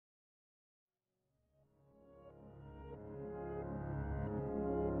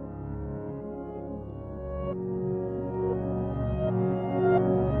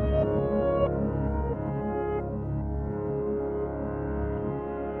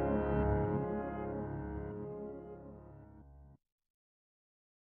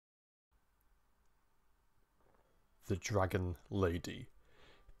the Dragon Lady.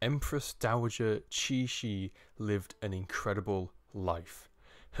 Empress Dowager Cixi lived an incredible life.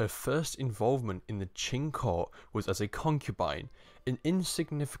 Her first involvement in the Qing court was as a concubine, an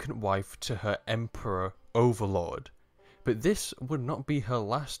insignificant wife to her emperor overlord. But this would not be her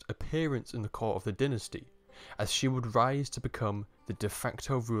last appearance in the court of the dynasty, as she would rise to become the de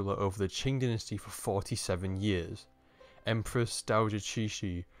facto ruler over the Qing Dynasty for 47 years. Empress Dowager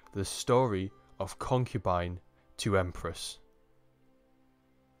Cixi, the story of concubine to empress.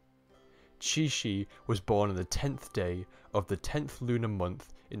 Cixi was born on the 10th day of the 10th lunar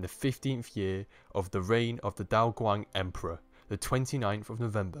month in the 15th year of the reign of the Daoguang Emperor, the 29th of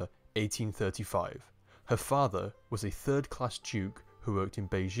November 1835. Her father was a third-class duke who worked in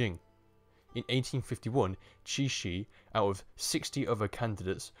Beijing. In 1851, Cixi, out of 60 other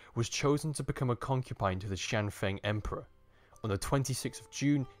candidates, was chosen to become a concubine to the Xianfeng Emperor. On the 26th of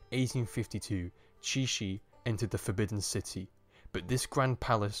June 1852, Cixi entered the Forbidden City, but this grand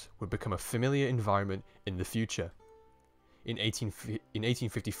palace would become a familiar environment in the future. In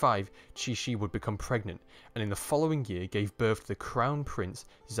 1855, Cixi would become pregnant, and in the following year gave birth to the Crown Prince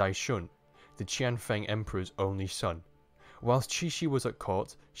Zaishun, the Qianfeng Emperor's only son. Whilst Cixi was at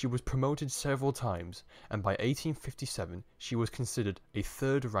court, she was promoted several times, and by 1857 she was considered a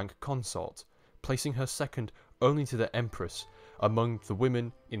third-rank consort, placing her second only to the Empress among the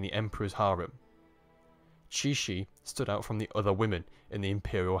women in the Emperor's harem. Cixi stood out from the other women in the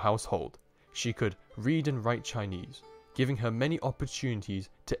imperial household. She could read and write Chinese, giving her many opportunities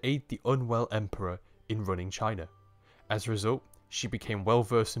to aid the unwell emperor in running China. As a result, she became well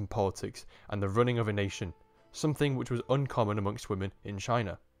versed in politics and the running of a nation, something which was uncommon amongst women in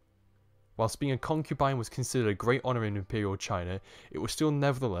China. Whilst being a concubine was considered a great honour in imperial China, it was still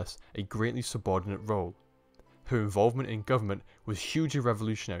nevertheless a greatly subordinate role. Her involvement in government was hugely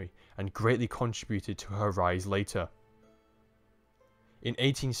revolutionary and greatly contributed to her rise later. In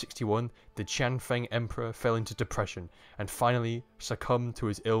 1861, the Qianfeng Emperor fell into depression and finally succumbed to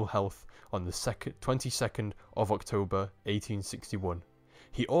his ill health on the 22nd of October 1861.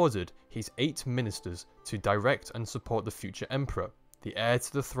 He ordered his 8 ministers to direct and support the future emperor. The heir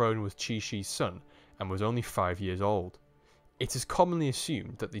to the throne was Cixi's son and was only 5 years old. It is commonly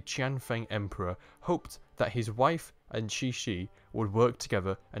assumed that the Qianfeng Emperor hoped that his wife and Cixi would work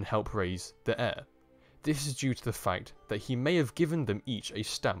together and help raise the heir. This is due to the fact that he may have given them each a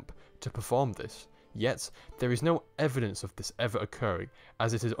stamp to perform this, yet there is no evidence of this ever occurring,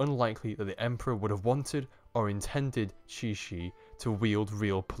 as it is unlikely that the emperor would have wanted or intended Cixi to wield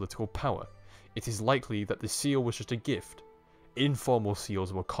real political power. It is likely that the seal was just a gift. Informal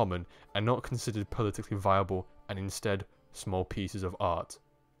seals were common and not considered politically viable, and instead small pieces of art.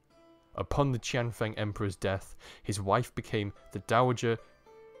 Upon the Qianfeng Emperor's death, his wife became the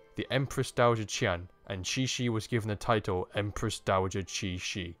Empress Dowager Qian, and Cixi was given the title Empress Dowager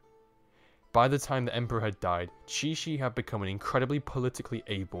Cixi. By the time the emperor had died, Cixi had become an incredibly politically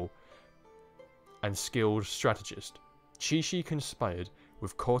able and skilled strategist. Cixi conspired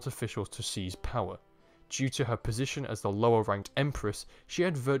with court officials to seize power. Due to her position as the lower-ranked empress, she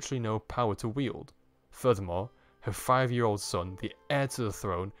had virtually no power to wield. Furthermore, her 5-year-old son, the heir to the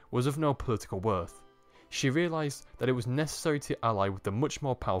throne, was of no political worth. She realized that it was necessary to ally with the much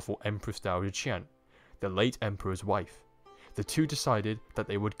more powerful Empress Dowager Qian, the late emperor's wife. The two decided that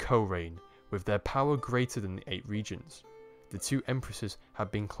they would co-reign, with their power greater than the 8 regions. The two empresses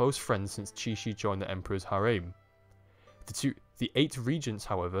had been close friends since Cixi joined the emperor's harem. The 8 regents,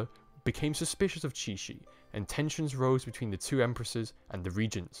 however, became suspicious of Cixi, and tensions rose between the two empresses and the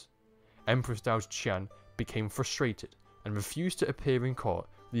regents. Empress Dowager Qian became frustrated and refused to appear in court,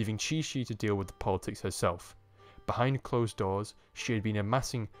 leaving Cixi to deal with the politics herself. Behind closed doors, she had been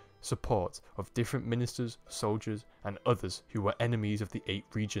amassing support of different ministers, soldiers, and others who were enemies of the 8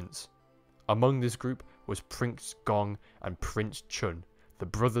 regents. Among this group was Prince Gong and Prince Chun, the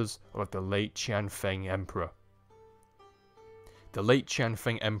brothers of the late Qianfeng Emperor. The late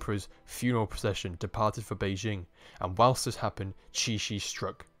Qianfeng Emperor's funeral procession departed for Beijing, and whilst this happened, Cixi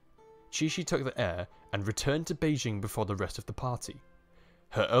struck. Cixi took the heir and returned to Beijing before the rest of the party.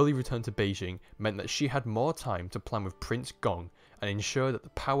 Her early return to Beijing meant that she had more time to plan with Prince Gong and ensure that the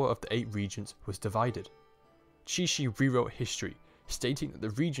power of the 8 regents was divided. Cixi rewrote history, stating that the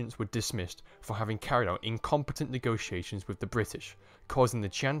regents were dismissed for having carried out incompetent negotiations with the British, causing the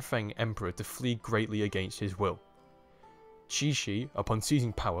Qianfeng Emperor to flee greatly against his will. Cixi, upon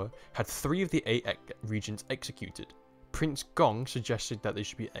seizing power, had 3 of the 8 regents executed. Prince Gong suggested that they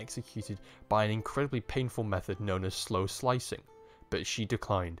should be executed by an incredibly painful method known as slow slicing, but she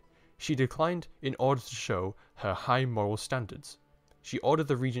declined. She declined in order to show her high moral standards. She ordered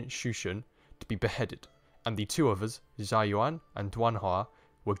the regent Shushun to be beheaded, and the two others, Zhai Yuan and Duan Hua,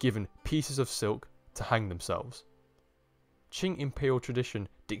 were given pieces of silk to hang themselves. Qing imperial tradition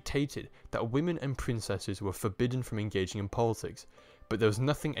dictated that women and princesses were forbidden from engaging in politics, but there was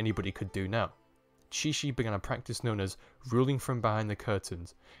nothing anybody could do now. Cixi began a practice known as ruling from behind the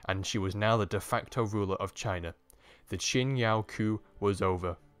curtains, and she was now the de facto ruler of China. The Qin Yao coup was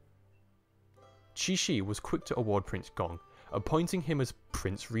over. Cixi was quick to award Prince Gong, appointing him as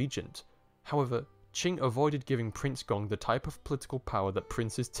Prince Regent. However, Qing avoided giving Prince Gong the type of political power that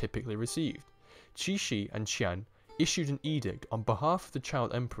princes typically received. Cixi and Qian issued an edict on behalf of the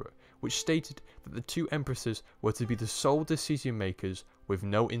child emperor, which stated that the two empresses were to be the sole decision makers with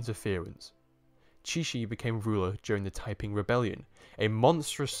no interference. Cixi became ruler during the Taiping Rebellion, a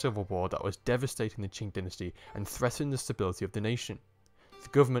monstrous civil war that was devastating the Qing Dynasty and threatened the stability of the nation. The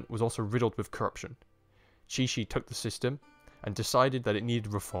government was also riddled with corruption. Cixi took the system and decided that it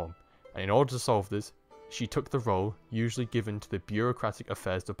needed reform, and in order to solve this, she took the role usually given to the Bureaucratic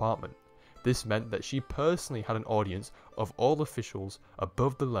Affairs Department. This meant that she personally had an audience of all officials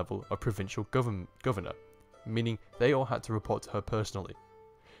above the level of provincial governor, meaning they all had to report to her personally.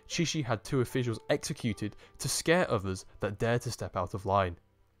 Cixi had two officials executed to scare others that dared to step out of line.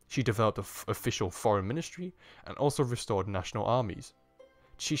 She developed an official foreign ministry and also restored national armies.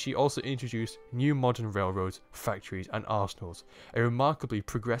 Cixi also introduced new modern railroads, factories and arsenals, a remarkably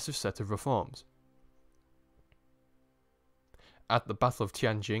progressive set of reforms. At the Battle of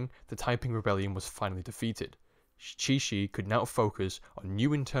Tianjin, the Taiping Rebellion was finally defeated. Cixi could now focus on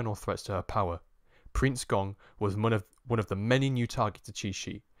new internal threats to her power. Prince Gong was one of the many new targets to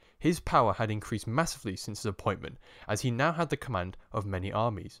Cixi. His power had increased massively since his appointment, as he now had the command of many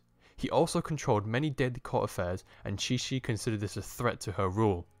armies. He also controlled many daily court affairs, and Cixi considered this a threat to her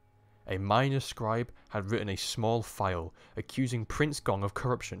rule. A minor scribe had written a small file accusing Prince Gong of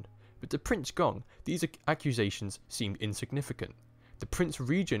corruption, but to Prince Gong, these accusations seemed insignificant. The Prince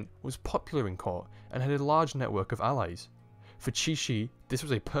Regent was popular in court and had a large network of allies. For Cixi, this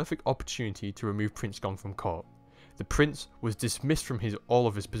was a perfect opportunity to remove Prince Gong from court. The prince was dismissed from all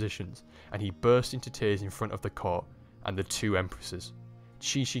of his positions, and he burst into tears in front of the court and the two empresses.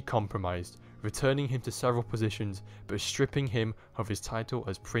 Cixi compromised, returning him to several positions but stripping him of his title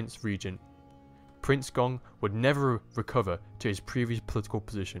as Prince Regent. Prince Gong would never recover to his previous political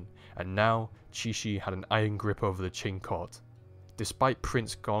position, and now Cixi had an iron grip over the Qing court. Despite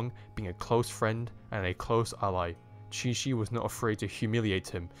Prince Gong being a close friend and a close ally, Cixi was not afraid to humiliate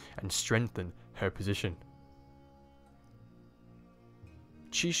him and strengthen her position.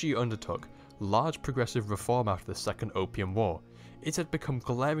 Cixi undertook large progressive reform after the Second Opium War. It had become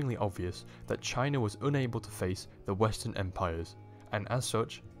glaringly obvious that China was unable to face the Western empires, and as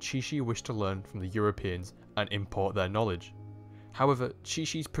such, Cixi wished to learn from the Europeans and import their knowledge. However,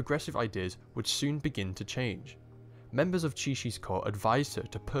 Cixi's progressive ideas would soon begin to change. Members of Cixi's court advised her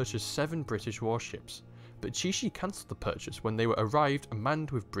to purchase 7 British warships, but Cixi cancelled the purchase when they were arrived and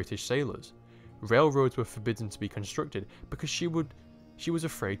manned with British sailors. Railroads were forbidden to be constructed because she was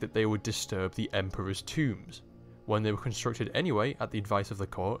afraid that they would disturb the emperor's tombs. When they were constructed anyway, at the advice of the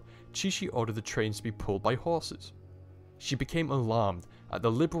court, Cixi ordered the trains to be pulled by horses. She became alarmed at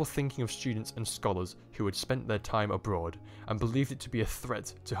the liberal thinking of students and scholars who had spent their time abroad, and believed it to be a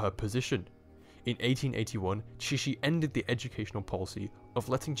threat to her position. In 1881, Cixi ended the educational policy of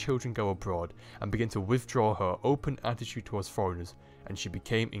letting children go abroad and began to withdraw her open attitude towards foreigners, and she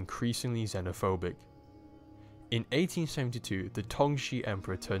became increasingly xenophobic. In 1872, the Tongxi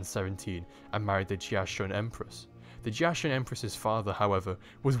Emperor turned 17 and married the Jiashun Empress. The Jiashun Empress's father, however,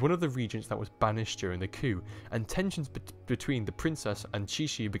 was one of the regents that was banished during the coup, and tensions between the princess and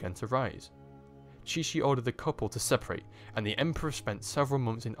Cixi began to rise. Cixi ordered the couple to separate, and the emperor spent several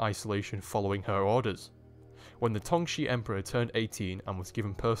months in isolation following her orders. When the Tongxi Emperor turned 18 and was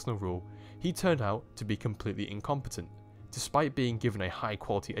given personal rule, he turned out to be completely incompetent. Despite being given a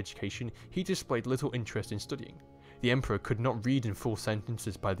high-quality education, he displayed little interest in studying. The emperor could not read in full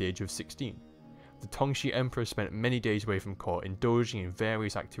sentences by the age of 16. The Tongxi Emperor spent many days away from court, indulging in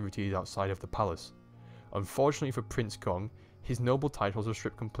various activities outside of the palace. Unfortunately for Prince Gong, his noble titles were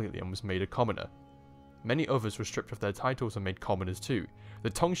stripped completely and was made a commoner. Many others were stripped of their titles and made commoners too. The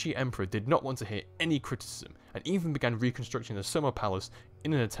Tongxi Emperor did not want to hear any criticism, and even began reconstructing the summer palace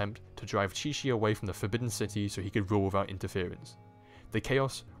in an attempt to drive Cixi away from the Forbidden City so he could rule without interference. The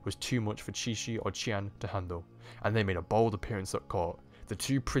chaos was too much for Cixi or Qian to handle, and they made a bold appearance at court. The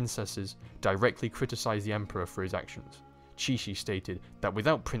two princesses directly criticized the emperor for his actions. Cixi stated that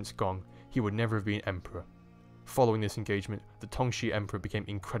without Prince Gong, he would never have been emperor. Following this engagement, the Tongxi Emperor became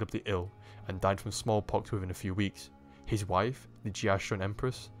incredibly ill and died from smallpox within a few weeks. His wife, the Jiashun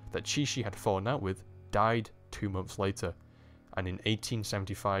Empress, that Cixi had fallen out with, died 2 months later, and in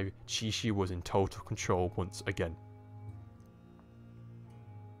 1875 Cixi was in total control once again.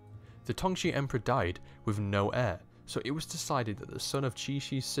 The Tongxi Emperor died with no heir, so it was decided that the son of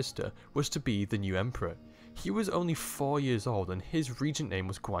Cixi's sister was to be the new emperor. He was only 4 years old and his regent name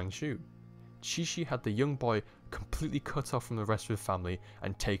was Guangxu. Cixi had the young boy completely cut off from the rest of the family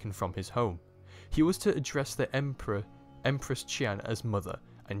and taken from his home. He was to address the Empress Qian as mother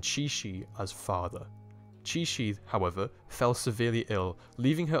and Cixi as father. Cixi, however, fell severely ill,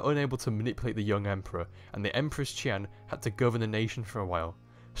 leaving her unable to manipulate the young emperor, and the Empress Qian had to govern the nation for a while.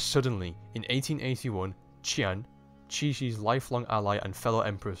 Suddenly, in 1881, Qian, Cixi's lifelong ally and fellow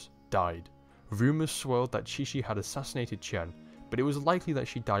empress, died. Rumours swirled that Cixi had assassinated Qian, but it was likely that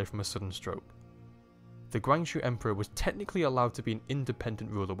she died from a sudden stroke. The Guangxu Emperor was technically allowed to be an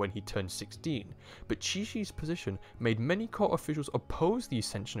independent ruler when he turned 16, but Cixi's position made many court officials oppose the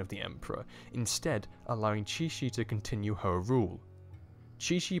ascension of the emperor, instead allowing Cixi to continue her rule.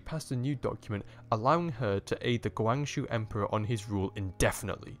 Cixi passed a new document allowing her to aid the Guangxu Emperor on his rule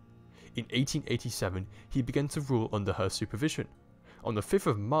indefinitely. In 1887, he began to rule under her supervision. On the 5th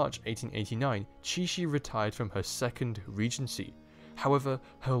of March 1889, Cixi retired from her second regency. However,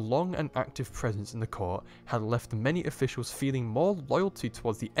 her long and active presence in the court had left many officials feeling more loyalty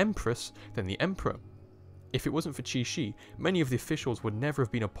towards the empress than the emperor. If it wasn't for Cixi, many of the officials would never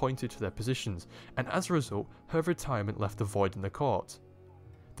have been appointed to their positions, and as a result, her retirement left a void in the court.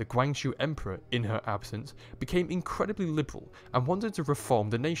 The Guangxu Emperor, in her absence, became incredibly liberal and wanted to reform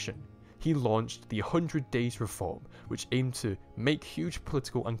the nation. He launched the 100 Days Reform, which aimed to make huge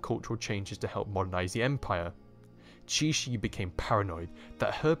political and cultural changes to help modernize the empire. Cixi became paranoid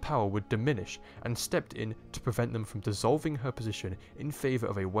that her power would diminish and stepped in to prevent them from dissolving her position in favour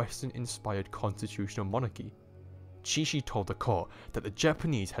of a Western-inspired constitutional monarchy. Cixi told the court that the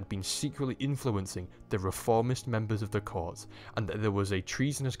Japanese had been secretly influencing the reformist members of the courts and that there was a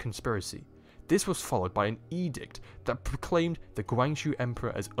treasonous conspiracy. This was followed by an edict that proclaimed the Guangxu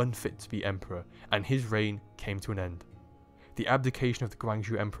Emperor as unfit to be emperor, and his reign came to an end. The abdication of the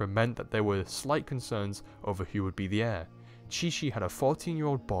Guangxu Emperor meant that there were slight concerns over who would be the heir. Cixi had a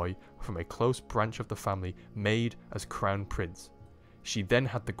 14-year-old boy from a close branch of the family made as crown prince. She then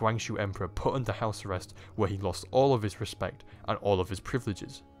had the Guangxu Emperor put under house arrest, where he lost all of his respect and all of his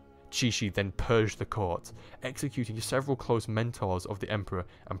privileges. Cixi then purged the court, executing several close mentors of the emperor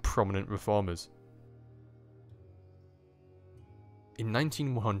and prominent reformers. In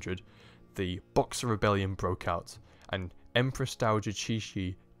 1900, the Boxer Rebellion broke out, and Empress Dowager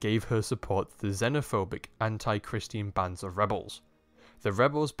Cixi gave her support to the xenophobic anti-Christian bands of rebels. The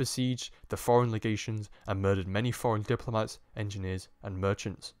rebels besieged the foreign legations and murdered many foreign diplomats, engineers, and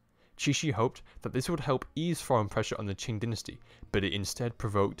merchants. Cixi hoped that this would help ease foreign pressure on the Qing Dynasty, but it instead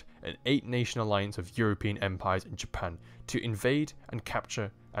provoked an 8-nation alliance of European empires and Japan to invade and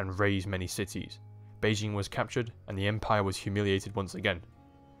capture and raze many cities. Beijing was captured and the empire was humiliated once again.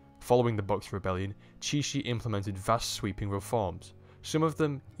 Following the Boxer Rebellion, Cixi implemented vast sweeping reforms, some of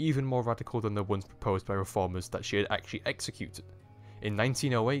them even more radical than the ones proposed by reformers that she had actually executed. In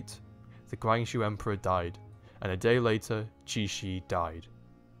 1908, the Guangxu Emperor died, and a day later, Cixi died.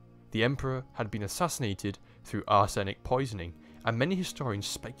 The emperor had been assassinated through arsenic poisoning, and many historians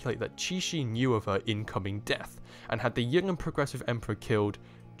speculate that Cixi knew of her incoming death and had the young and progressive emperor killed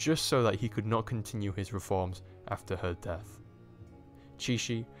just so that he could not continue his reforms after her death.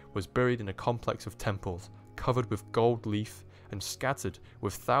 Cixi was buried in a complex of temples covered with gold leaf and scattered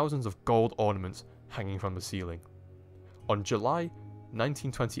with thousands of gold ornaments hanging from the ceiling. On July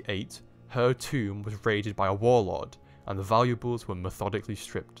 1928, her tomb was raided by a warlord and the valuables were methodically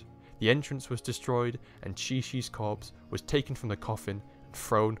stripped. The entrance was destroyed and Cixi's corpse was taken from the coffin and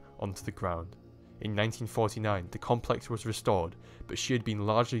thrown onto the ground. In 1949, the complex was restored, but she had been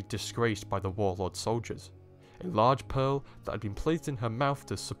largely disgraced by the warlord's soldiers. A large pearl that had been placed in her mouth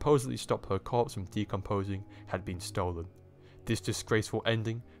to supposedly stop her corpse from decomposing had been stolen. This disgraceful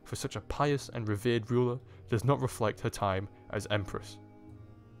ending for such a pious and revered ruler does not reflect her time as empress.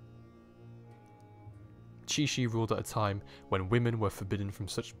 Cixi ruled at a time when women were forbidden from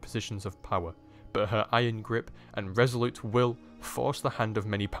such positions of power, but her iron grip and resolute will forced the hand of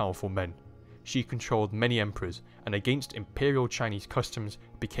many powerful men. She controlled many emperors, and against imperial Chinese customs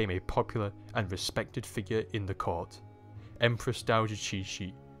became a popular and respected figure in the court. Empress Dowager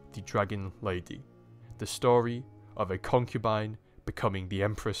Cixi, the Dragon Lady. The story of a concubine becoming the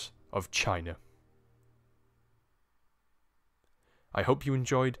Empress of China. I hope you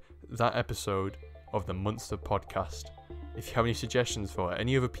enjoyed that episode of the Münster podcast. If you have any suggestions for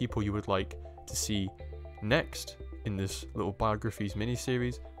any other people you would like to see next in this little biographies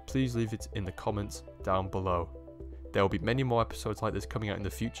mini-series, please leave it in the comments down below. There will be many more episodes like this coming out in the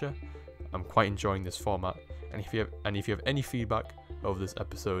future. I'm quite enjoying this format, and if you have any feedback over this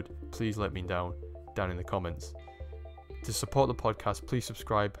episode, please let me know down in the comments. To support the podcast, please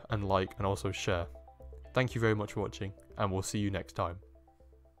subscribe and like and also share. Thank you very much for watching, and we'll see you next time.